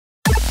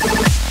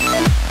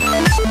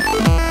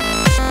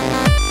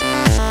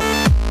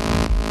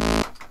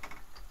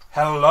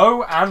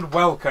Hello and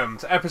welcome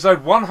to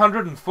episode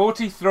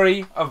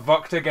 143 of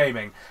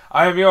VocTerGaming.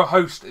 I am your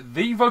host,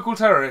 the vocal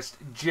terrorist,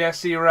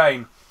 Jesse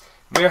Rain.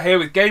 We are here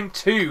with Game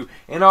 2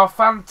 in our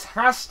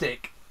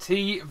fantastic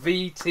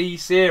TVT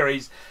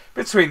series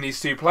between these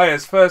two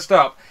players. First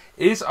up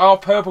is our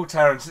Purple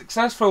Terran,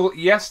 successful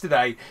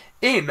yesterday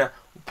in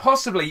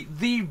possibly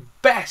the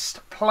best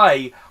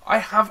play I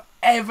have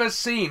ever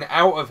seen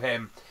out of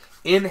him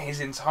in his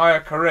entire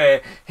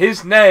career.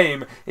 His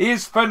name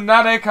is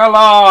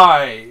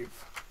FnaticaLive.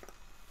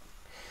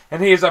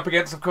 And he is up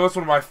against, of course,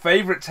 one of my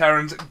favourite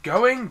Terrans,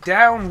 going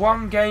down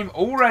one game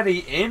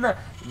already in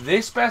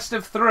this best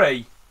of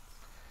three.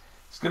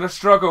 He's going to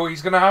struggle.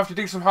 He's going to have to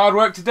do some hard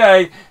work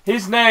today.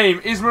 His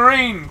name is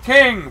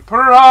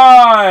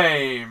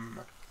MarineKingPrime.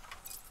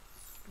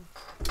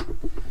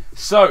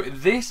 So,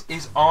 this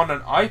is on an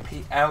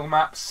IPL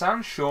map,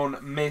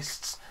 Sanshorn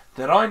Mists,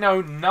 that I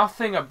know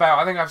nothing about.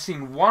 I think I've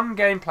seen one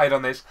game played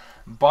on this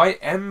by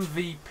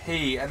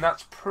MVP, and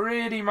that's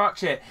pretty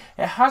much it.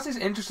 It has this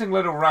interesting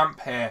little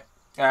ramp here,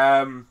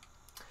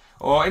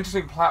 or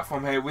interesting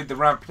platform here with the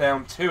ramp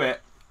down to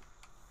it.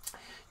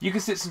 You can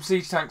sit some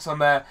siege tanks on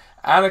there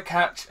and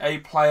catch a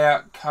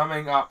player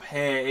coming up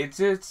here. It's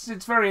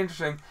very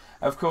interesting.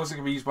 Of course, it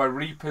can be used by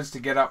Reapers to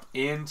get up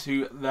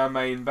into the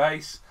main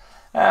base.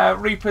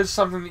 Reapers,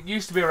 something that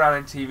used to be around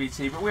in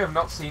TVT, but we have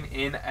not seen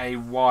in a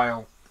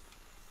while.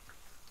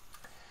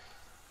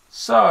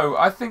 So,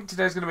 I think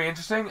today's going to be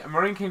interesting.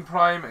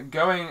 MarineKingPrime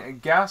going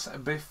gas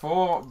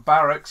before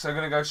barracks. So,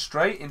 going to go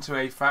straight into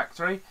a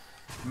factory.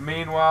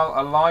 Meanwhile,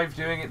 Alive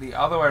doing it the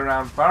other way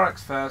around.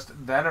 Barracks first,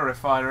 then a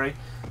refinery.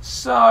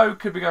 So,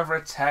 could be going for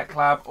a tech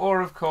lab.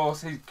 Or, of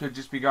course, he could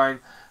just be going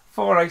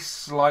for a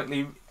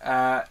slightly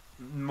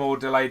more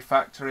delayed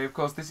factory. Of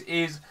course, this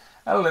is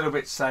a little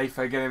bit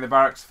safer. Getting the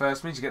barracks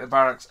first means you get the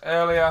barracks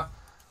earlier.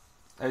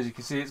 As you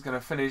can see, it's going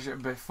to finish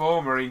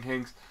before Marine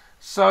Kings.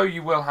 So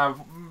you will have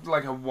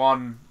like a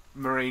one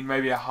Marine,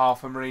 maybe a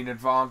half a Marine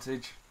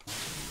advantage.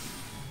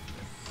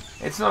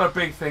 It's not a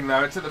big thing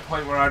though. It's at the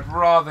point where I'd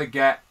rather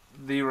get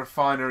the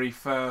refinery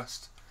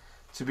first,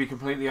 to be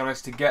completely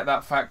honest, to get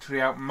that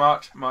factory out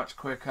much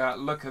quicker.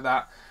 Look at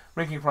that.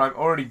 MarineKingPrime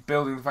already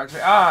building the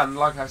factory. And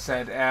like I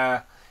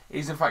said,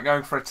 he's in fact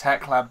going for a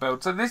tech lab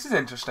build. So this is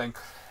interesting.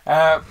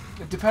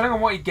 Depending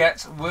on what he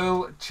gets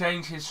will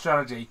change his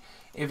strategy.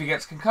 If he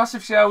gets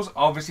concussive shells,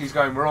 obviously he's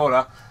going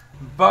Marauder.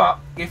 But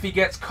if he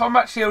gets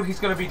combat shield, he's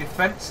going to be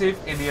defensive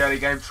in the early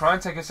game. Try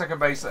and take a second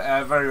base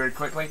very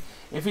quickly.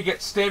 If he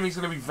gets stim, he's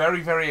going to be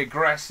very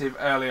aggressive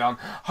early on.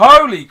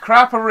 Holy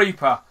crap, a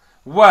Reaper.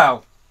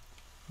 Well,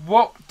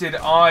 what did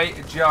I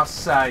just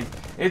say?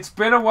 It's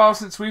been a while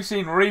since we've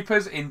seen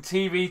Reapers in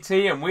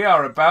TVT, and we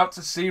are about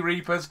to see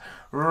Reapers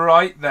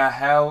right the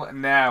hell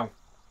now.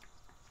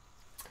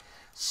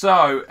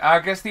 So, I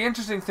guess the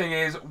interesting thing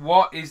is,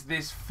 what is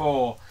this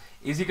for?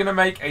 Is he going to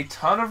make a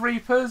ton of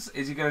Reapers?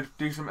 Is he going to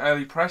do some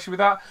early pressure with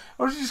that?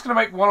 Or is he just going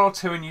to make one or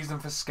two and use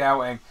them for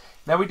scouting?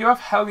 Now, we do have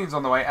Hellions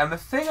on the way. And the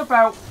thing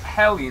about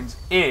Hellions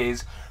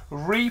is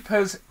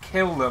Reapers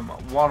kill them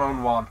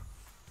one-on-one.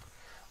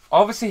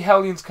 Obviously,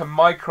 Hellions can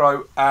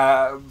micro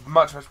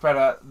much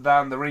better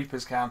than the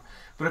Reapers can.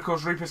 But, of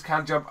course, Reapers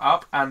can jump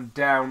up and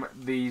down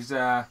these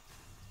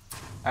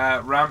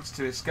ramps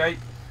to escape.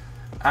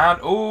 And,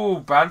 oh,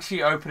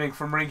 Banshee opening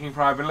from MarineKingPrime.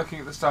 I've been looking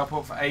at the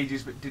starport for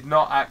ages, but did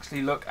not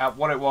actually look at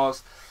what it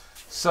was.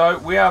 So,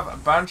 we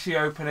have Banshee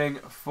opening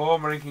for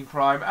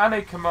MarineKingPrime and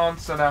a command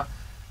center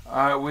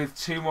with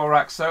two more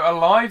racks. So,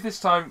 Alive this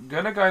time,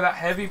 going to go that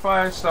heavy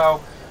bio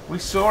style we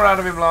saw out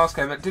of him last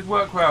game. That did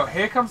work well.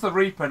 Here comes the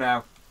Reaper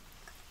now.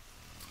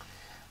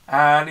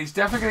 And he's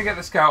definitely going to get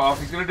the scout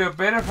off. He's going to do a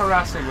bit of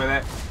harassing with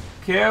it.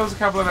 Kills a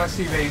couple of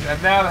SCVs,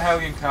 and now the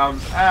Hellion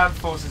comes and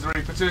forces the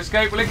Reaper to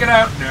escape. Will it get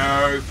out?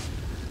 No.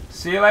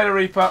 See you later,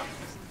 Reaper.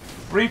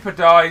 Reaper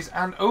dies,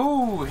 and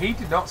ooh, he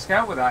did not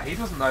scout with that. He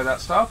doesn't know that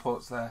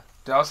starport's there,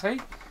 does he?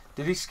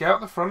 Did he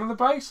scout the front of the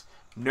base?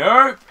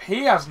 Nope,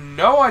 he has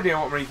no idea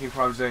what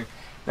MarineKingPrime's doing.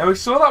 Now, we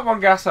saw that one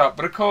gas up,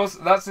 but of course,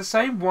 that's the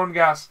same one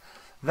gas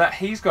that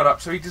he's got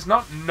up, so he does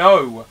not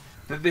know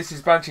that this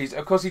is Banshees.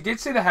 Of course, he did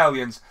see the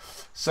Hellions,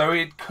 so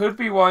it could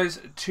be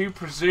wise to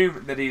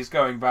presume that he's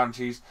going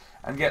Banshees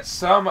and get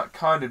some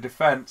kind of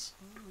defense.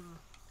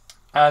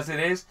 As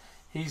it is,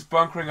 he's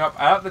bunkering up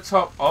at the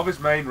top of his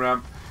main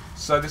ramp.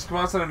 So this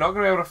command center not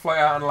going to be able to fly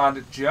out and land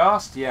it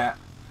just yet.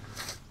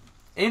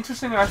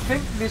 Interesting, I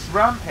think this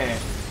ramp here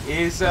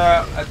is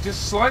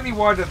just slightly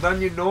wider than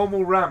your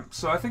normal ramp.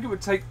 So I think it would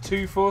take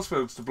two force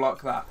fields to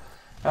block that.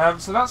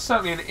 So that's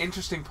certainly an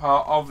interesting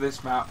part of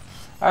this map.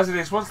 As it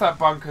is, once that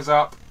bunker's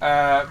up,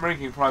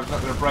 MarineKingPrime's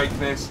not going to break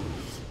this.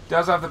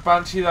 Does have the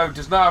Banshee though,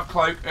 does not have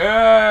Cloak.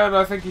 And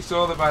I think he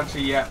saw the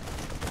Banshee yet.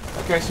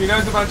 Okay, so he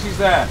knows the Banshee's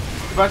there.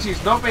 The Banshee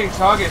is not being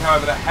targeted,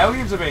 however, the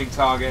Hellions are being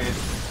targeted.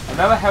 And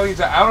now the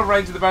Hellions are out of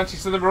range of the Banshee,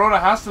 so the Marauder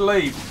has to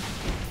leave.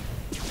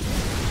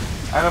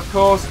 And of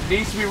course,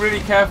 needs to be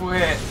really careful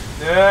here.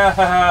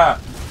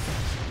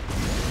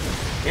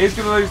 He's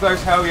going to lose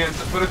those Hellions,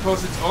 but of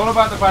course it's all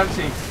about the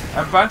Banshee.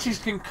 And Banshees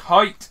can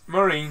kite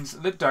Marines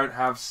that don't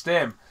have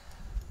stim.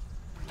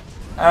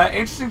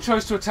 Interesting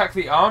choice to attack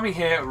the army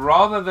here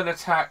rather than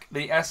attack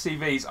the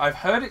SCVs. I've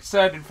heard it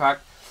said, in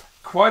fact,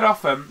 quite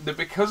often that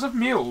because of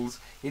mules,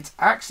 it's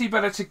actually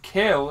better to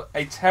kill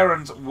a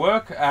Terran's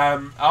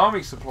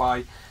army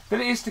supply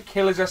than it is to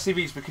kill his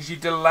SCVs because you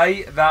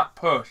delay that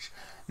push.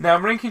 Now,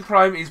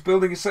 MarineKingPrime is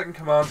building a second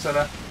command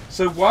centre,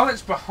 so while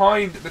it's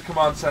behind the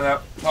command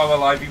centre of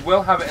Alive, he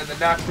will have it at the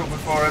natural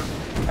before him.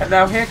 And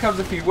now here comes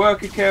a few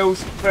worker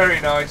kills. Very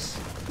nice.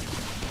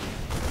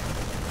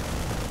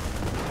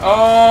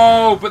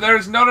 Oh, but there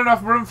is not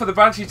enough room for the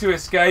Banshee to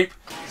escape.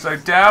 So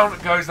down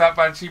goes that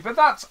Banshee, but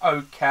that's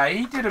okay.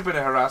 He did a bit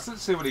of harass.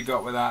 Let's see what he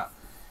got with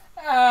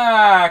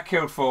that.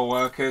 Killed 4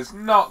 workers.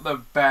 Not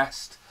the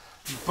best.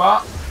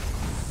 But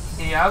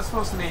he has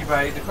forced an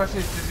eBay. The question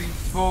is, does he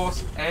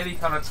force any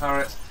kind of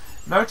turrets?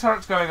 No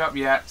turrets going up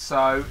yet,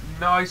 so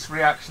nice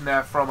reaction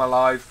there from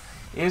Alive.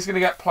 He is going to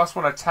get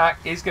 +1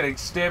 attack. He's getting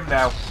stim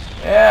now.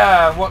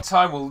 Yeah, what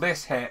time will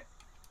this hit?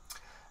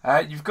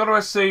 You've got to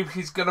assume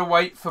he's going to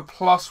wait for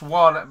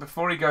 +1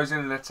 before he goes in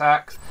and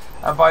attacks.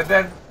 And by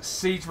then,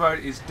 siege mode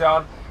is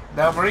done.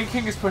 Now, Marine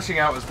King is pushing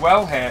out as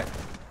well here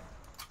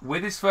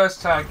with his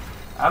first tank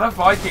and a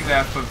Viking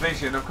there for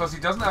vision. Of course, he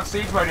doesn't have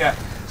siege mode yet,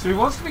 so he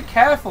wants to be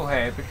careful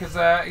here because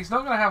he's not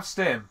going to have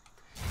stim.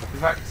 In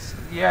fact,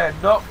 yeah,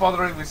 not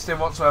bothering with stim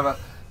whatsoever.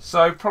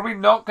 So, probably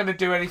not going to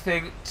do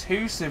anything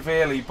too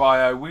severely,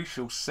 Bio. We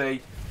shall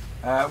see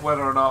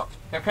whether or not.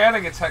 Okay,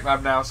 adding a tech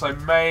lab now, so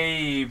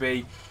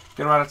maybe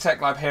going to add a tech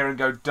lab here and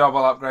go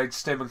double upgrade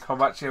stim and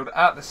combat shield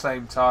at the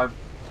same time.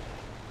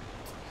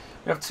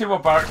 We have 2 more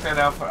barracks there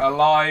now for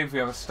Alive. We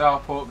have a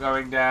starport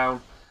going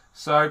down.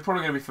 So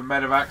probably going to be for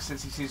medevac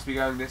since he seems to be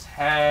going this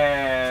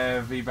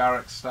heavy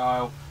barrack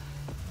style.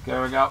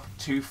 Going up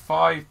to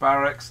 5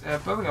 barracks.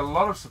 Building a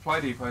lot of supply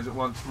depots at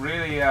once.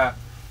 Really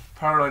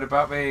paranoid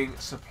about being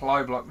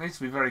supply blocked. Needs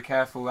to be very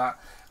careful that.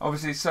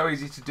 Obviously it's so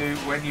easy to do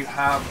when you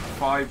have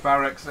 5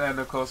 barracks. And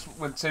of course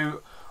when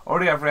 2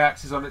 already have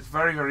reactors on, it's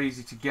very, very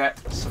easy to get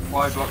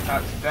supply blocked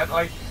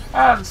accidentally.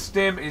 And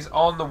stim is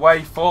on the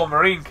way for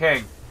Marine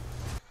King.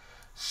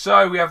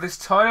 So we have this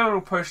tiny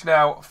little push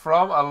now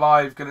from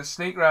Alive, going to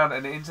sneak around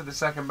and into the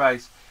second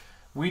base.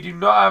 We do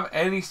not have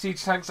any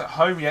siege tanks at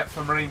home yet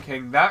for Marine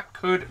King. That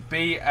could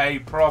be a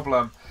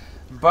problem.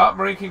 But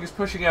Marine King is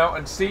pushing out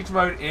and siege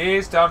mode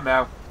is done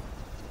now.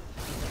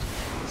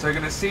 So we're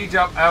going to siege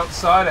up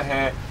outside of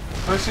here,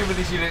 pushing with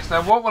his units.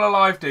 Now what will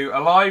Alive do?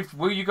 Alive,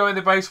 will you go in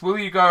the base? Will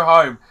you go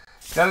home?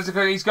 That is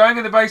he's going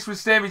in the base with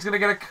stim. He's going to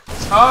get a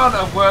ton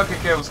of worker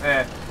kills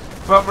here.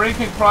 But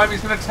MarineKingPrime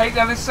is going to take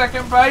down his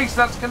second base.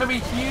 That's going to be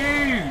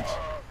huge.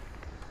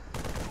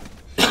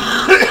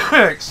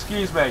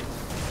 Excuse me.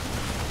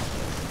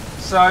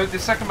 So the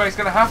second base is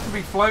going to have to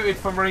be floated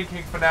for Marine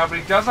King for now. But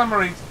he does have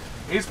Marines.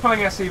 He's pulling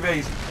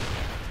SCVs.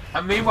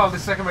 And meanwhile, the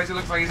second base, it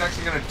looks like he's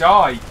actually going to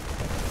die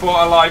for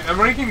Alive. And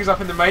Marine King is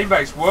up in the main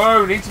base.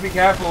 Whoa, need to be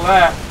careful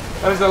there.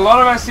 There's a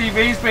lot of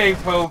SCVs being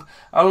pulled.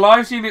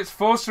 Alive's units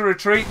forced to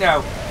retreat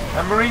now.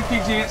 And Marine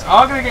King's units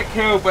are going to get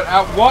killed. But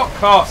at what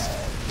cost?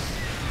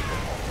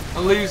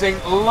 Losing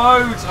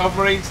loads of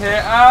Marines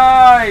here.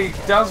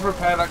 He does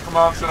repair that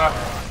command center,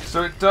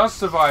 so it does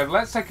survive.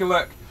 Let's take a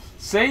look.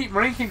 See,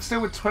 Marine King still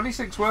with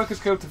 26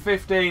 workers killed to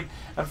 15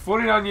 and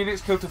 49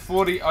 units killed to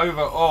 40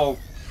 overall.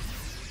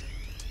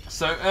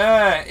 So,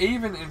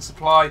 even in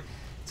supply.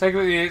 Take a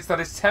look at the units.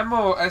 That is 10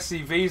 more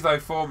SCVs though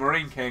for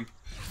Marine King.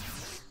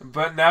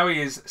 But now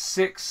he is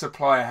 6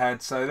 supply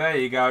ahead, so there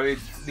you go.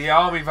 The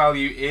army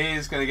value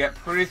is going to get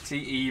pretty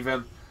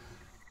even.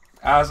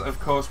 As, of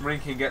course, Marine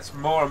King gets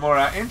more and more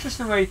out.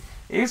 Interestingly,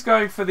 he's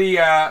going for the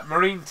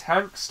Marine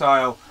tank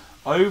style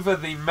over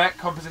the mech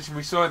composition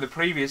we saw in the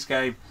previous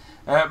game.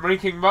 Marine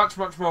King much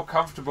more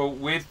comfortable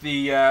with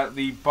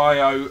the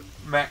bio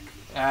mech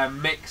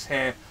mix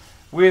here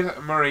with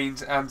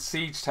Marines and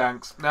siege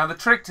tanks. Now, the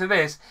trick to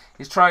this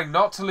is trying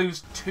not to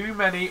lose too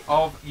many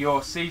of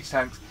your siege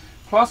tanks.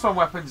 +1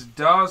 weapons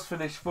does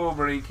finish for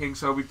Marine King,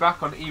 so we'll be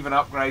back on even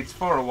upgrades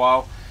for a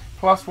while.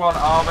 +1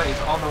 armor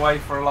is on the way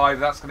for Alive.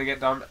 That's going to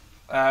get done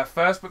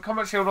first, but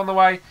combat shield on the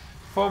way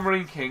for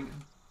Marine King.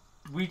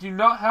 We do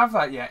not have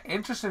that yet.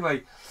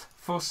 Interestingly,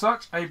 for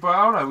such a...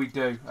 Oh no, we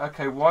do.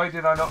 Okay, why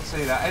did I not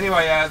see that?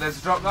 Anyway, there's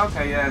a drop...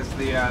 Okay, yeah, there's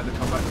the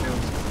combat shield.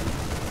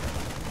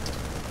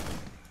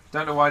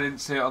 Don't know why I didn't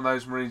see it on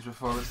those Marines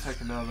before. Let's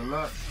take another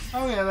look.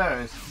 Oh yeah,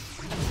 there it is.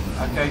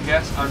 Okay,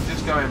 guess I'm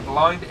just going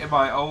blind in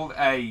my old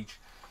age.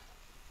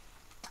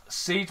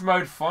 Siege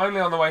mode finally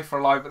on the way for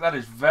Alive, but that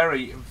is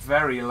very,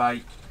 very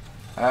late.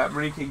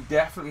 Marine King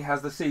definitely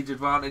has the siege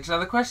advantage. Now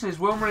the question is,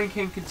 will Marine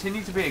King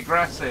continue to be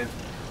aggressive,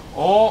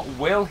 or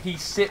will he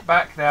sit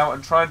back now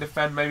and try and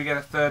defend, maybe get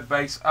a third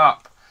base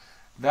up?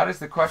 That is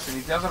the question.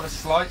 He does have a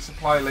slight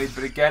supply lead,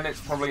 but again it's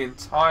probably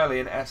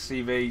entirely in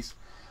SCVs.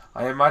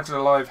 I imagine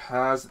Alive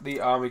has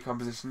the army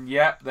composition.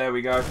 Yep, there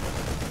we go.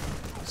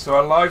 So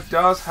Alive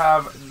does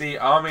have the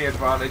army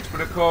advantage,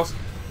 but of course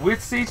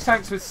with siege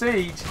tanks with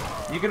siege,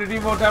 you're going to do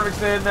more damage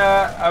than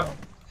a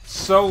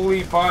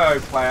solely bio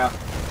player.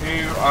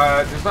 who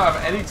does not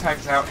have any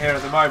tanks out here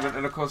at the moment,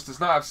 and of course does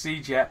not have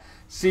siege yet.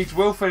 Siege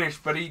will finish,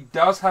 but he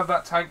does have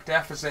that tank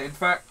deficit. In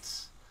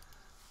fact,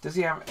 does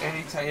he have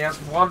any tank? He has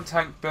one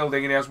tank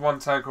building, and he has one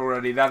tank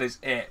already. That is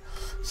it.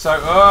 So,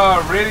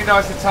 oh, really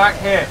nice attack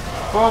here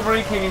for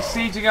Marine King. He's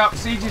sieging up.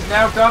 Siege is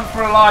now done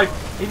for Alive.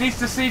 He needs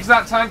to siege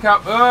that tank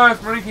up. Oh,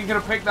 if Marine King could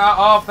have picked that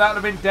off, that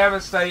would have been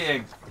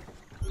devastating.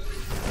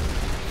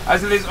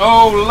 As it is,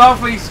 oh,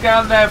 lovely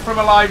scan there from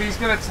Alive. He's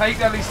going to take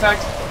down these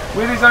tanks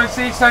with his own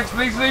siege tanks,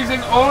 but he's losing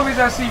all of his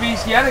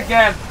SCVs yet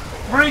again.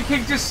 Marine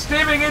King just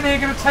stimming in here,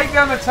 going to take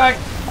down the tank,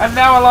 and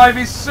now Alive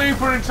is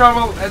super in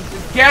trouble. And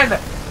again,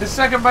 the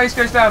second base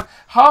goes down.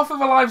 Half of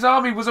Alive's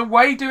army was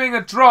away doing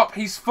a drop.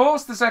 He's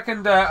forced the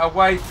second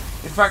away.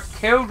 In fact,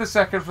 killed the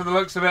second from the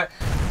looks of it,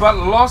 but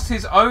lost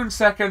his own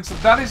second. So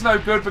that is no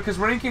good because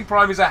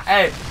MarineKingPrime is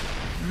ahead.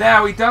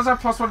 Now, he does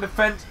have +1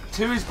 defense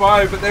to his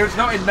bio, but there is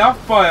not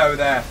enough bio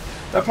there.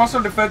 The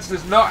 +1 defense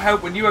does not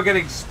help when you are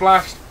getting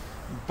splashed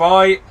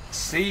by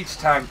siege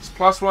tanks.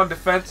 +1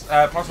 defense,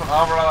 +1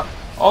 armor rather,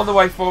 on the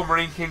way for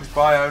Marine King's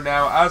bio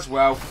now as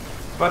well.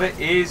 But it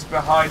is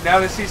behind. Now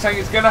the siege tank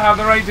is going to have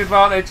the range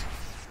advantage.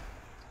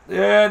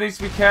 Yeah, needs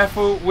to be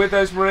careful with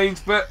those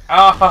Marines. But,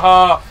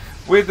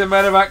 with the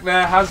medevac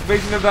there, has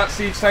vision of that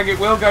siege tank. It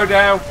will go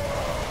down.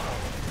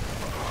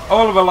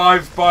 All of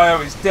Alive's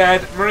bio is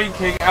dead. Marine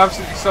King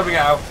absolutely subbing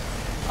out.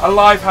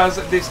 Alive has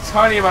this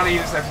tiny amount of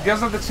units left. He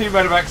does have the 2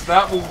 medevacs.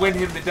 That will win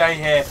him the day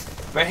here.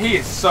 But he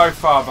is so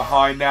far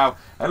behind now.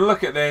 And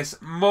look at this.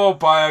 More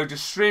bio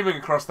just streaming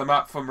across the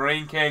map for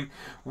Marine King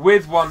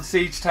with 1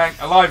 siege tank.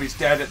 Alive is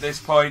dead at this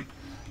point.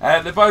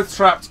 They're both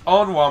trapped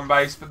on 1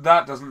 base, but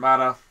that doesn't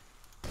matter.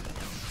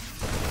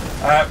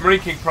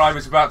 MarineKingPrime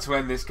is about to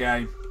end this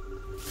game.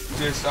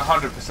 Just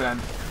 100%.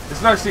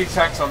 There's no siege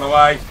tanks on the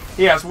way.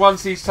 He has 1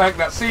 siege tank.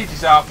 That siege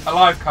is up.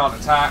 Alive can't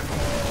attack.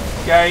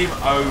 Game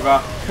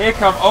over. Here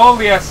come all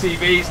the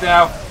SCVs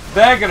now.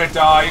 They're going to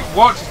die.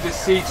 Watch as this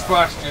siege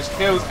splash just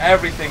kills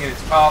everything in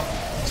its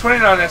path.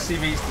 29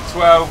 SCVs to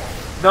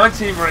 12.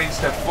 19 Marines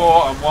to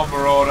 4 and 1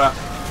 Marauder.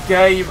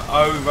 Game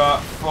over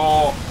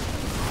for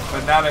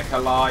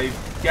FnaticaLive.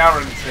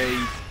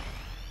 Guaranteed.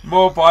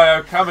 More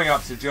bio coming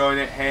up to join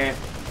it here.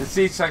 The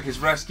siege tank is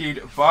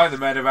rescued by the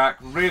medevac.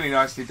 Really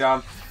nicely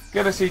done.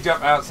 Going to siege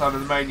up outside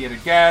of the main yet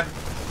again.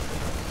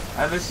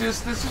 And there's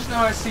just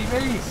no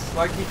SCVs.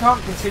 Like, he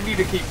can't continue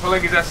to keep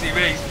pulling his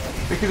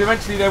SCVs because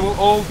eventually they will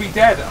all be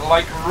dead,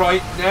 like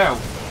right now.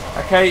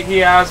 Okay, he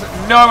has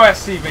no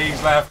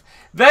SCVs left.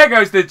 There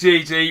goes the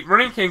GG.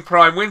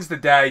 MarineKingPrime wins the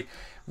day.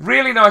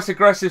 Really nice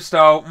aggressive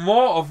style.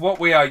 More of what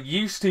we are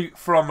used to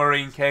from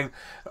Marine King.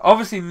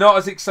 Obviously not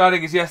as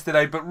exciting as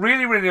yesterday, but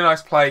really, really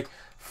nice play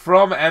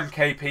from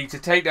MKP to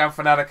take down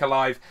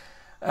FnaticaLive.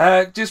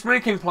 Just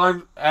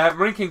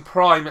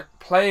MarineKingPrime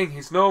playing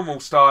his normal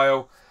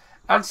style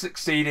and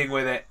succeeding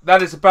with it.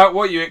 That is about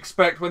what you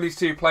expect when these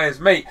two players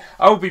meet.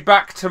 I will be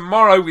back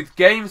tomorrow with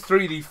Game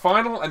 3, the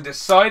final and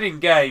deciding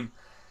game.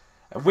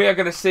 And we are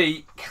going to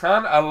see,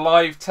 can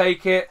Alive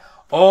take it,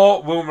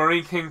 or will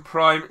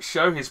MarineKingPrime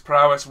show his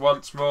prowess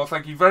once more?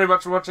 Thank you very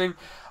much for watching.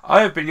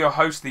 I have been your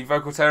host, the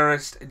vocal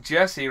terrorist,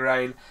 Jesse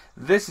Rain.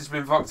 This has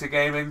been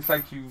VocTerGaming.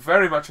 Thank you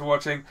very much for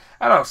watching,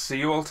 and I'll see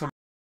you all tomorrow.